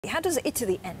How does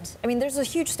Italy end? I mean, there's a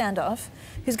huge standoff.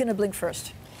 Who's going to blink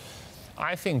first?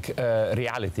 I think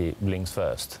reality blinks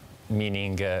first,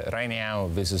 meaning right now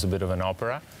this is a bit of an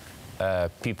opera.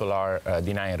 People are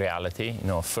denying reality. You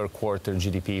know, third quarter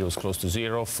GDP was close to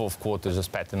zero. Fourth quarter is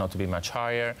expected not to be much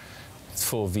higher.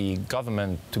 For the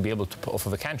government to be able to, or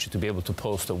for the country to be able to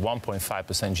post a 1.5%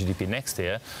 GDP next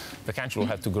year, the country will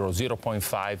have to grow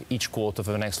 0.5 each quarter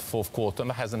for the next fourth quarter, and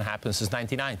that hasn't happened since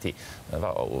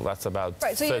 1990. That's about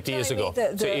 30 years ago.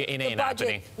 So it ain't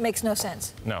happening. Makes no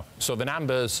sense. No. So the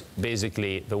numbers,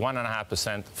 basically, the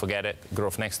 1.5%, forget it,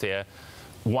 growth next year.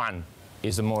 1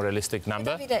 is a more realistic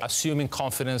number, assuming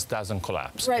confidence doesn't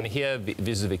collapse. Right. And here,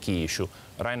 this is the key issue.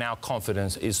 Right now,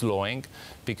 confidence is lowing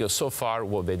because so far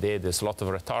what they did is a lot of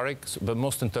rhetoric, but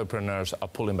most entrepreneurs are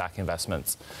pulling back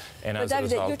investments. And but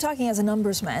Davide, you're talking as a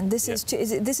numbers man. This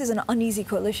is an uneasy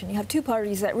coalition. You have two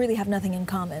parties that really have nothing in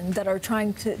common, that are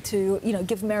trying to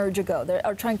give marriage a go. They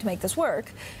are trying to make this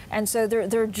work, and so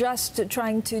they're just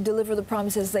trying to deliver the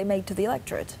promises they made to the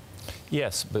electorate.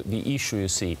 Yes, but the issue, you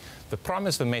see, the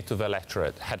promise they made to the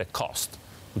electorate had a cost,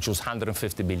 which was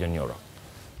 150 billion euro.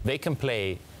 They can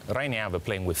play, right now they're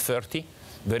playing with 30,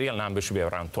 the real number should be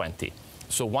around 20.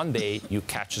 So one day you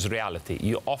catch as reality.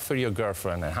 You offer your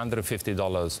girlfriend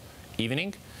 $150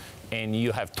 evening, and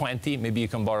you have 20, maybe you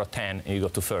can borrow 10, and you go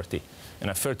to 30. And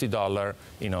at $30,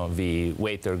 the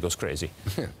waiter goes crazy.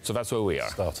 So that's where we are.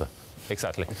 Starter.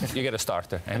 Exactly. You get a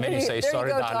starter. And then you say,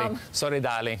 sorry, darling. Tom. Sorry,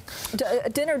 darling.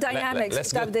 Dinner dynamics,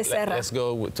 Davide Serra. Let's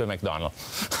go to a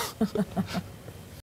McDonald's.